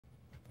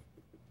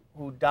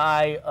who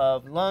die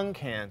of lung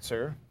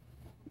cancer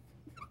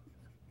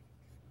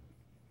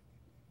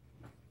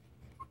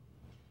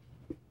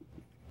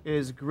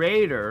is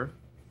greater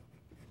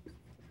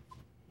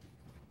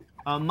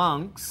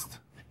amongst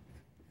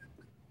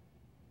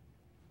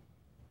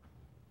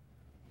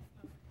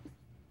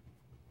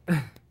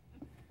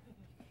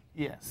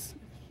yes,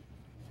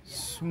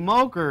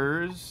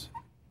 smokers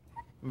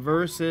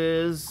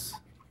versus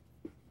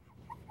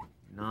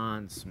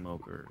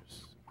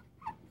non-smokers.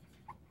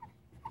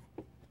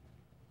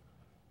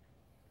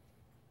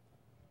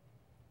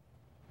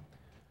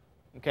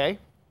 Okay?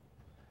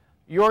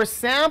 Your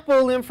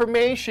sample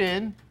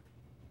information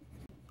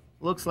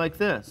looks like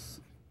this.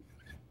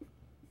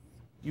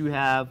 You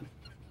have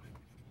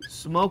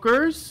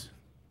smokers,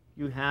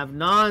 you have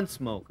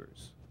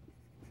non-smokers.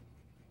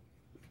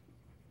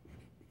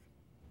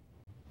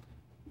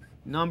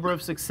 Number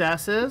of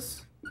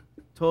successes,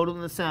 total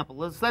in the sample.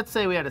 Let's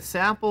say we had a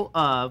sample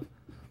of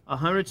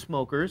 100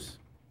 smokers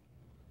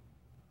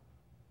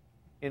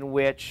in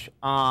which,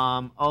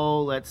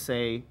 let's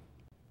say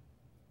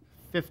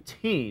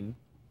 15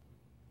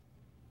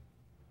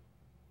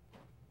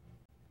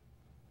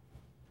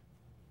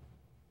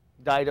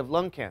 died of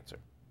lung cancer.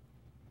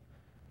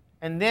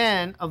 And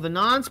then of the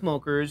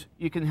non-smokers,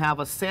 you can have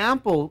a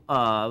sample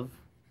of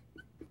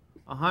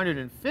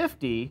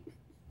 150,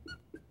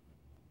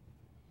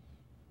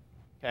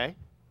 okay,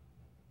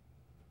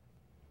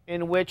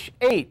 in which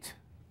 8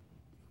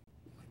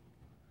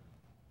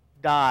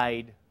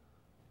 died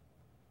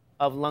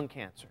of lung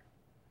cancer.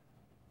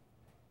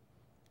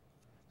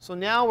 So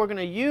now we're going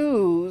to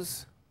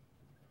use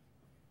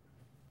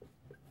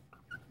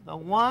the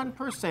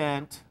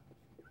 1%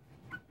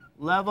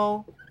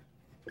 level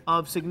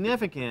of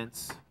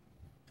significance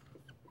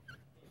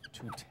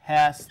to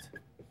test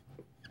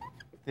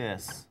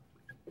this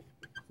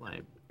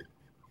claim.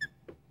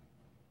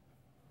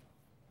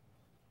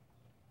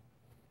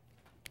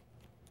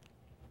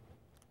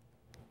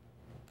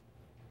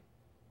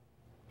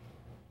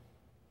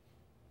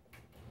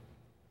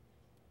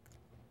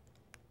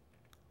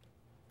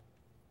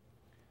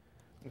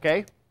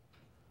 Okay?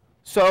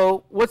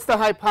 So what's the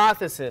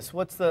hypothesis?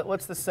 What's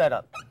the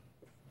setup?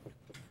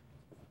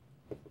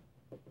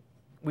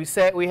 We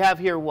have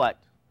here what?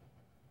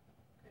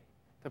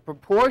 The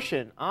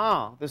proportion.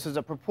 This is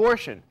a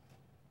proportion.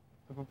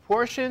 The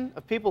proportion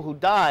of people who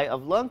die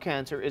of lung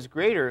cancer is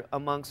greater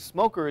amongst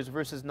smokers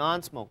versus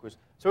non-smokers.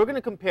 So we're going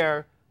to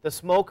compare the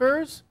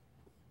smokers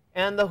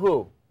and the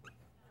who?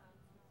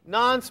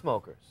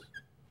 Non-smokers.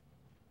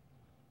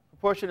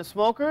 Proportion of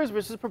smokers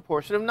versus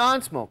proportion of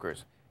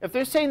non-smokers. If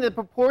they're saying the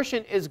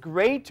proportion is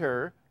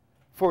greater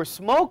for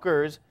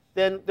smokers,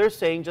 then they're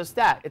saying just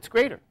that. It's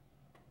greater.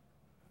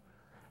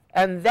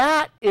 And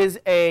that is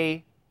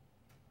a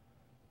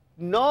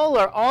null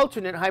or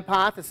alternate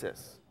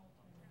hypothesis.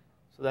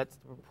 So that's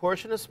the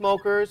proportion of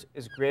smokers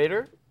is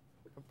greater.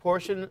 The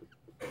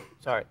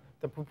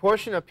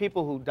proportion of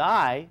people who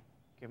die,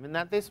 given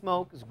that they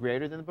smoke, is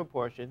greater than the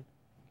proportion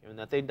given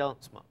that they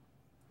don't smoke.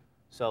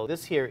 So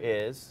this here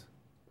is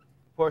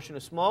proportion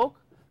of smoke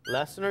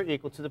less than or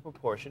equal to the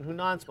proportion who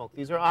non-smoke.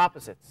 These are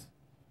opposites.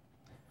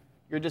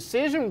 Your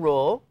decision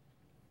rule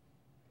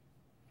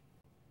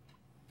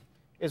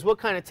is what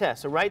kind of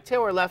test? A right tail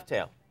or left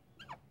tail?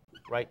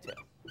 Right tail.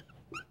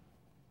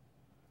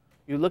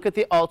 You look at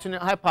the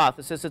alternate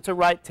hypothesis, it's a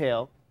right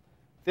tail.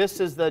 This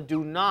is the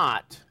do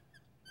not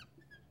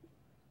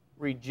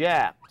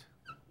reject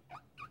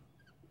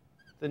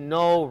the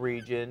null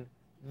region.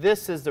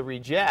 This is the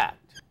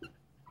reject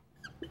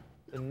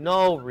the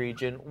null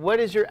region.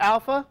 What is your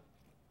alpha?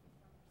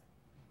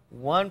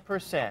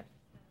 1%.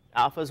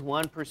 Alpha is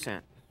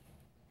 1%.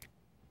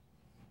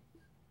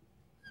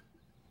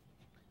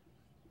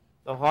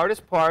 The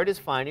hardest part is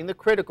finding the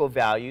critical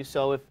value.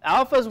 So if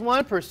alpha is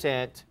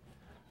 1%,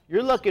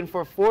 you're looking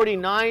for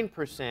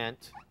 49%,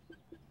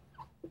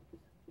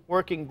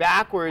 working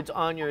backwards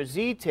on your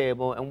z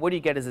table. And what do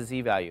you get as a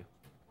z value?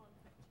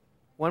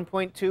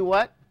 1.2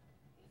 what?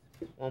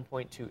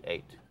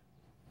 1.28.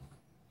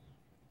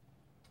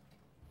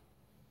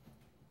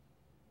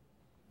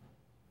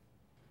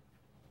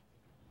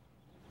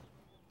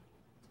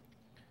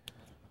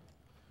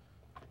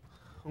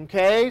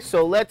 Okay,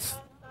 so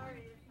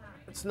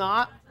it's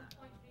not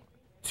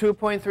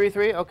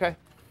 2.33, okay.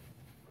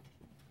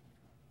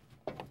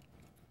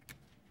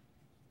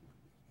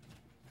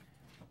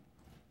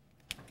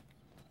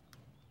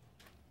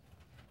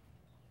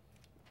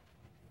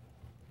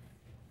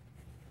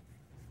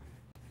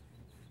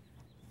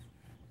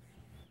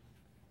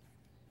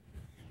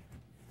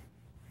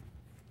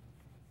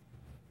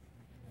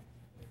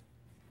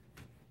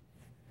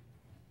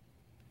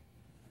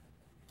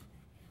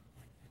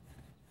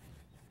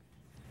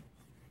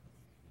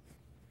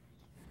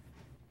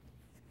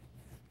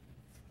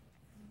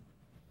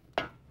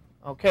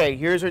 Okay,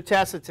 here's our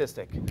test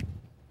statistic.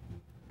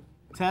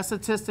 Test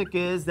statistic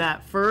is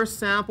that first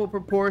sample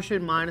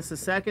proportion minus the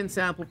second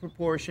sample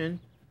proportion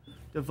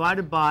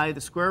divided by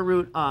the square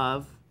root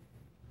of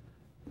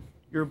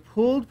your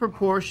pooled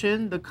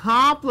proportion, the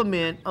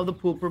complement of the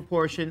pooled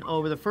proportion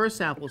over the first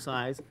sample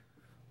size,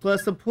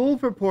 plus the pooled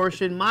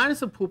proportion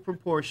minus the pooled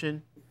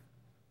proportion,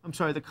 I'm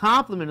sorry, the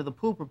complement of the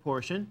pooled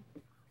proportion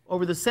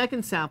over the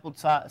second sample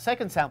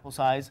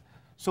size.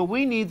 So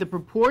we need the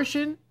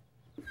proportion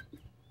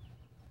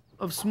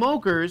of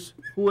smokers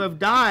who have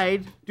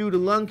died due to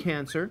lung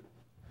cancer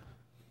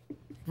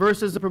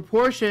versus the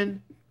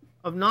proportion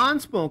of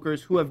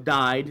non-smokers who have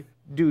died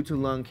due to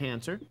lung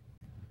cancer.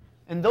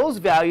 And those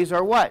values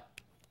are what?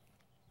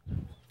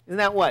 Isn't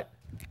that what?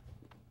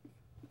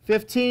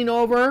 15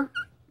 over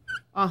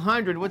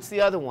 100. What's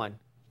the other one?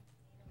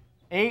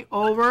 8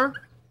 over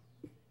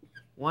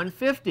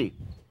 150.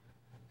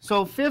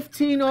 So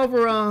 15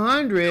 over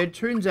 100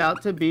 turns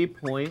out to be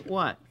point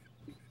what?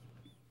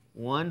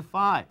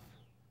 15.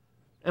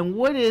 And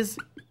what is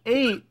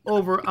 8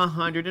 over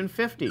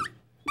 150?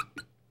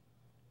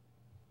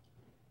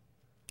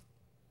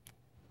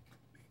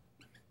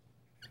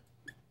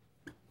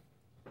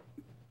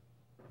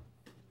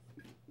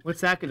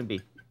 What's that going to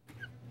be?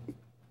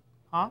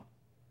 Huh?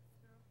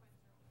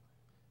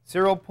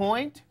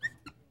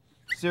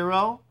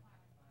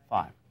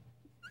 0.05.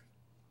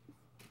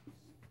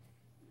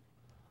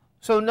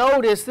 So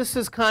notice this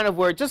is kind of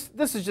where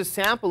this is just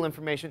sample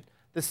information.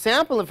 The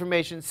sample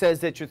information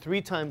says that you're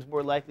 3 times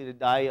more likely to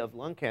die of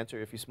lung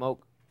cancer if you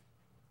smoke.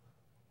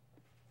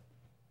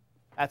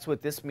 That's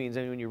what this means.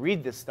 And when you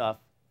read this stuff,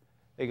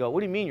 they go,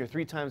 what do you mean you're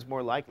 3 times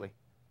more likely?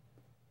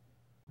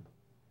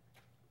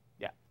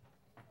 Yeah.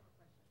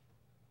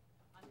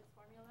 On this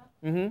formula,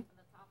 Mm-hmm. on the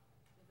top,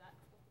 is that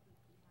supposed to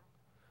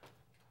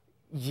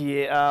be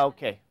p-hat? Yeah,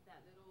 okay.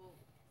 That little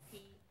p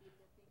thing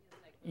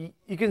is like...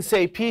 You can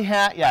say p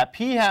hat, yeah,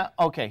 p hat,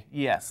 okay,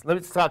 yes.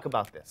 Let's talk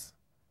about this.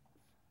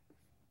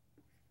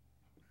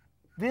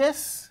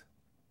 This,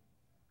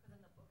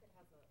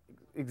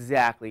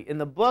 exactly. In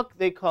the book,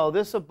 they call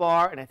this a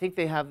bar, and I think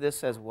they have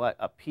this as what?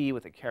 A P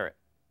with a caret.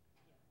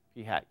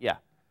 P hat, yeah.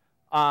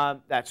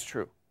 That's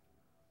true.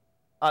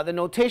 The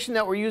notation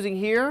that we're using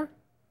here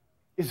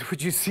is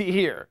what you see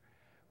here,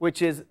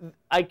 which is,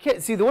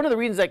 one of the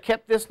reasons I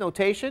kept this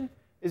notation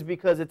is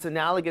because it's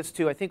analogous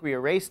to, I think we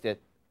erased it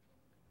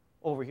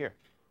over here.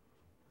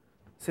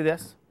 See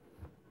this?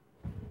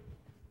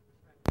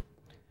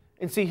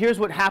 And see, here's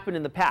what happened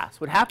in the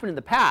past. What happened in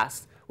the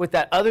past with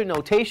that other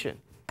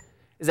notation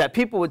is that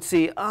people would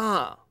see,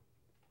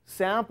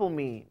 sample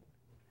mean.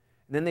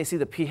 And then they see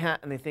the p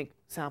hat and they think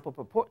sample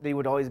proportion. They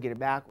would always get it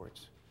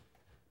backwards.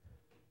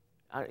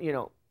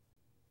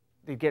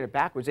 They get it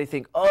backwards. They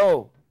think,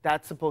 oh,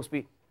 that's supposed to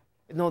be,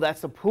 no, that's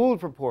the pooled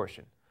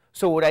proportion.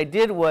 So what I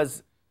did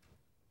was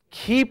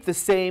keep the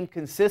same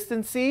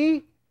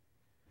consistency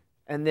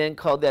and then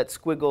called that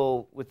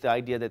squiggle with the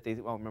idea that they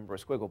won't remember a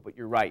squiggle, but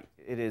you're right.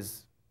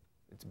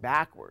 It's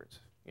backwards,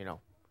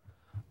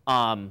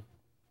 So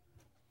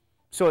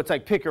it's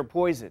like pick your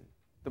poison.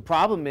 The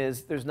problem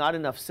is there's not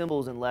enough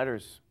symbols and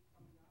letters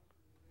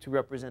to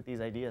represent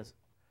these ideas.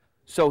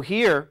 So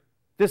here,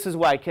 this is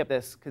why I kept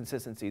this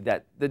consistency.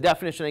 That the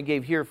definition I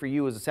gave here for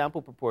you was a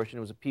sample proportion.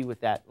 It was a P with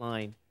that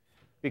line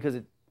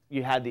because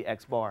you had the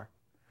X bar.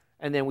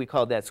 And then we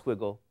called that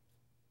squiggle.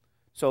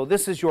 So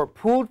this is your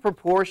pooled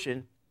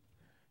proportion.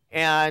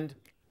 And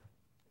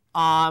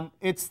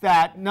it's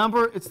that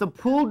number, it's the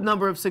pooled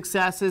number of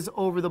successes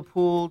over the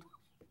pooled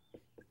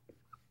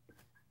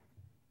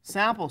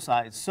sample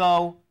size.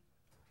 So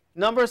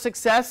number of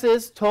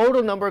successes,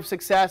 total number of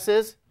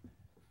successes,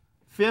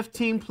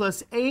 15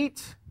 plus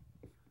 8,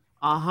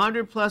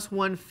 100 plus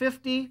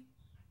 150,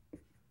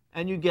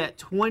 and you get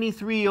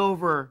 23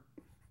 over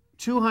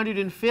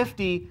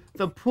 250.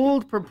 The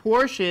pooled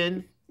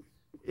proportion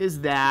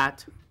is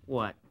that,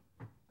 what?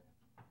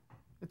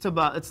 It's a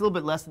little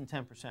bit less than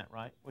 10%,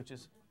 right? Which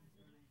is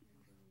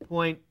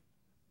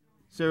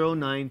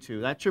 0.092.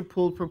 That's your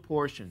pooled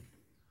proportion.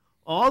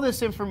 All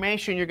this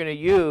information you're going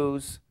to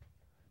use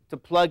to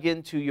plug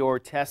into your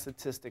test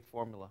statistic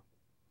formula.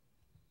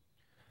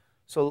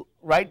 So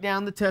write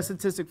down the test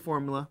statistic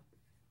formula.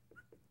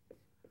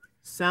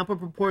 Sample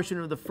proportion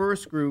of the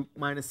first group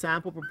minus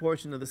sample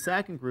proportion of the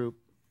second group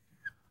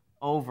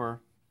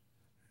over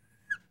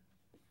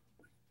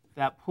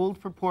that pooled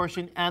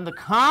proportion and the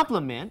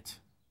complement,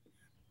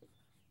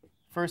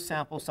 first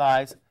sample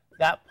size,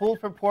 that pooled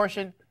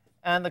proportion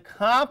and the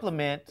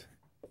complement,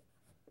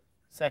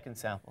 second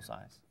sample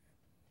size.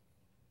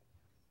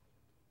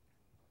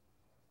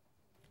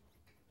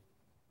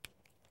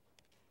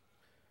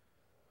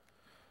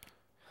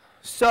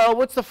 So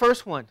what's the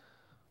first one?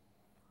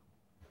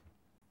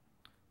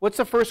 What's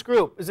the first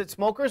group? Is it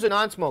smokers or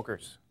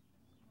non-smokers?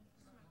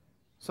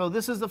 So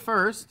this is the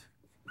first,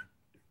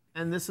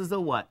 and this is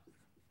the what?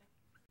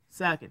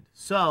 Second.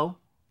 So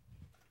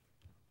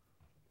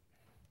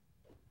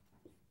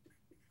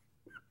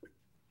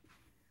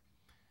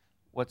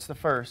what's the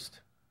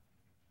first?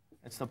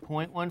 It's the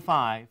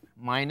 0.15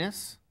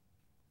 minus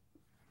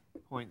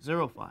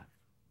 0.05.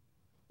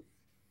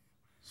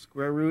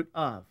 Square root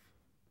of.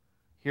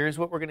 Here's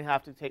what we're going to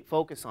have to take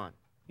focus on.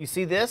 You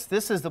see this?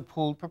 This is the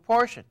pooled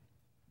proportion.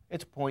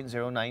 It's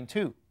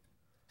 0.092.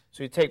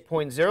 So you take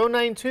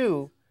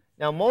 0.092,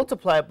 now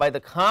multiply it by the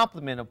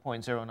complement of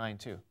 0.092. That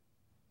would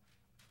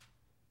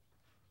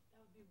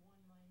be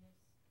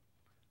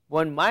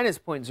 1 minus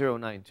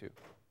 0.092.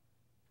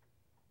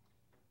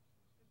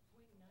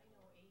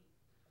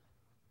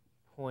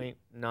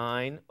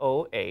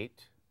 0.908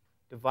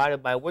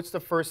 divided by, what's the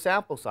first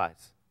sample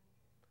size?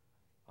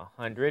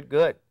 100,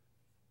 good.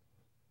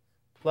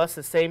 Plus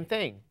the same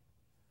thing,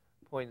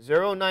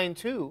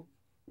 0.092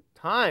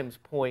 times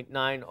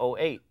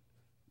 0.908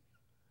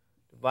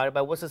 divided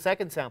by, what's the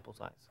second sample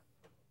size?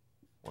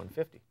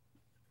 150.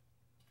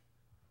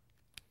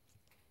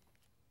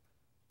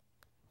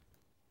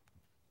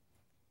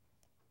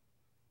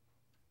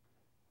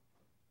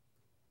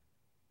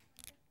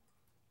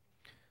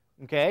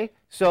 Okay,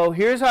 so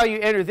here's how you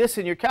enter this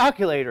in your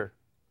calculator.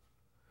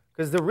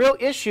 Because the real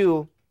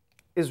issue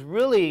is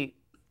really,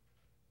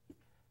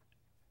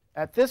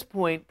 at this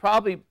point,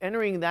 probably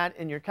entering that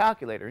in your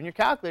calculator. In your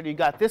calculator, you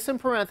got this in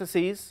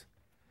parentheses,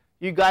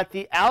 you got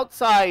the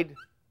outside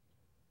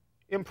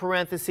in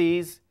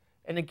parentheses,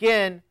 and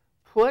again,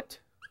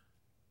 put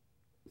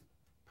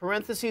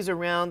parentheses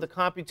around the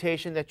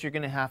computation that you're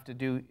going to have to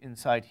do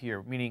inside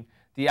here. Meaning,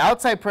 the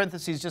outside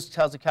parentheses just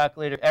tells the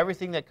calculator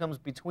everything that comes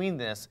between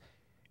this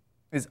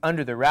is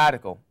under the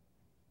radical.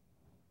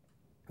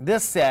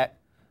 This set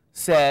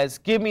says,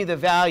 give me the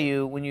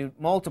value when you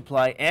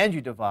multiply and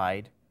you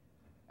divide.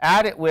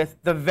 Add it with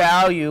the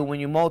value when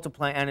you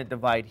multiply and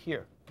divide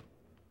here.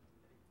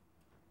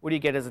 What do you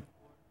get as a,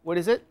 what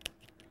is it?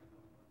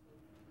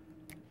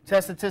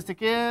 Test statistic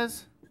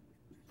is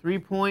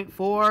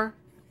 3.46.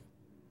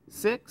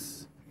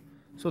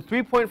 So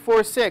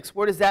 3.46,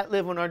 where does that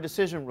live on our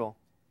decision rule?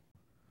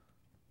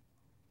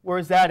 Where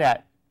is that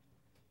at?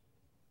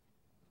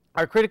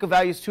 Our critical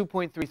value is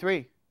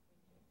 2.33.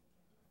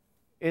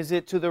 Is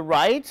it to the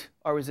right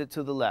or is it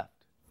to the left?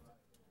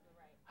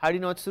 How do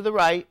you know it's to the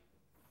right?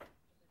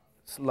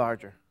 It's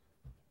larger.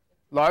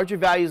 Larger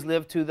values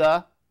live to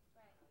the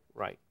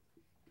right.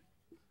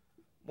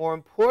 More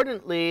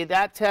importantly,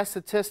 that test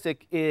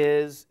statistic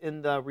is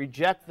in the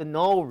reject the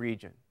null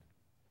region.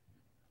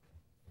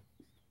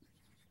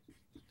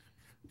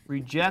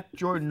 Reject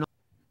your null.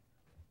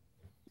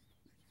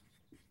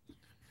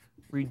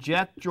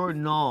 Reject your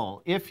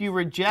null. If you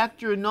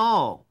reject your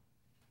null,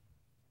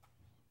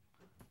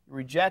 you're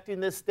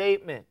rejecting this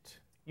statement.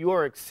 You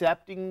are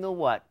accepting the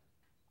what?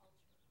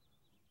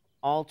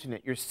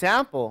 Alternate. Your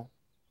sample,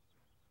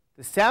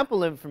 the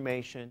sample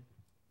information,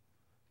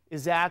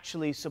 is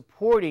actually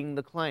supporting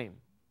the claim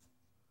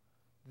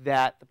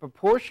that the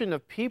proportion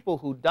of people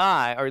who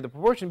die, or the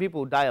proportion of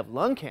people who die of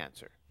lung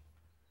cancer,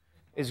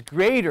 is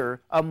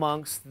greater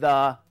amongst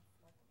the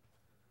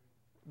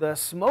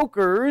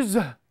smokers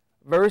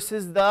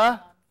versus the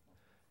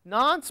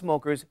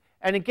non-smokers.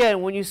 And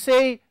again, when you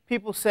say,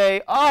 people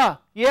say,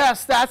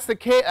 yes, that's the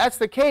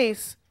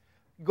case,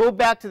 go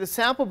back to the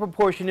sample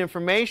proportion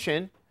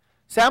information.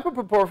 Sample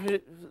proportion,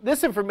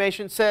 this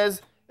information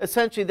says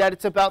essentially that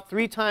it's about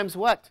 3 times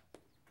what?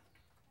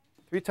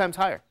 3 times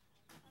higher.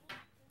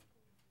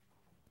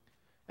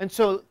 And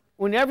so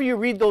whenever you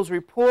read those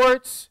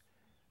reports,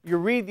 you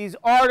read these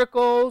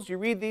articles, you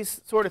read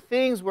these sort of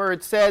things where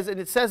it says, and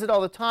it says it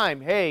all the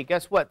time, hey,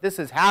 guess what? This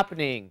is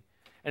happening.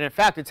 And in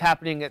fact, it's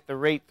happening at the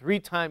rate 3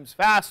 times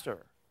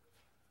faster.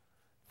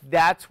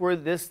 That's where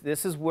this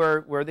is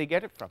where they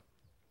get it from.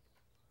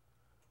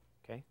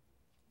 Okay?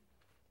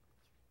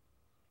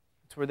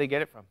 That's where they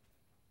get it from.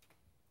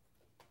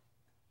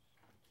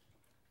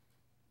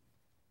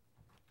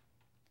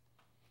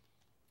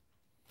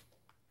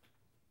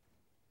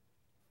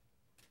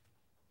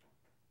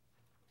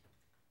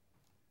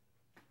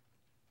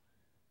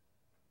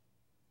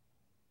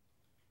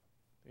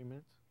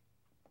 Minutes?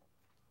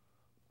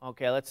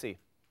 Okay, let's see.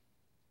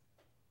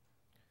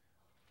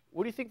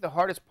 What do you think the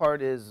hardest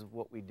part is of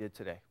what we did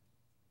today?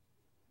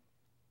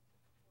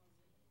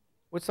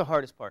 What's the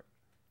hardest part?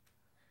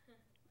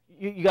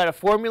 You got a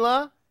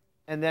formula,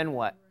 and then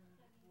what?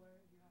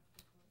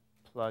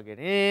 Plug it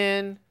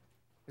in.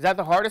 Is that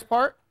the hardest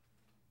part?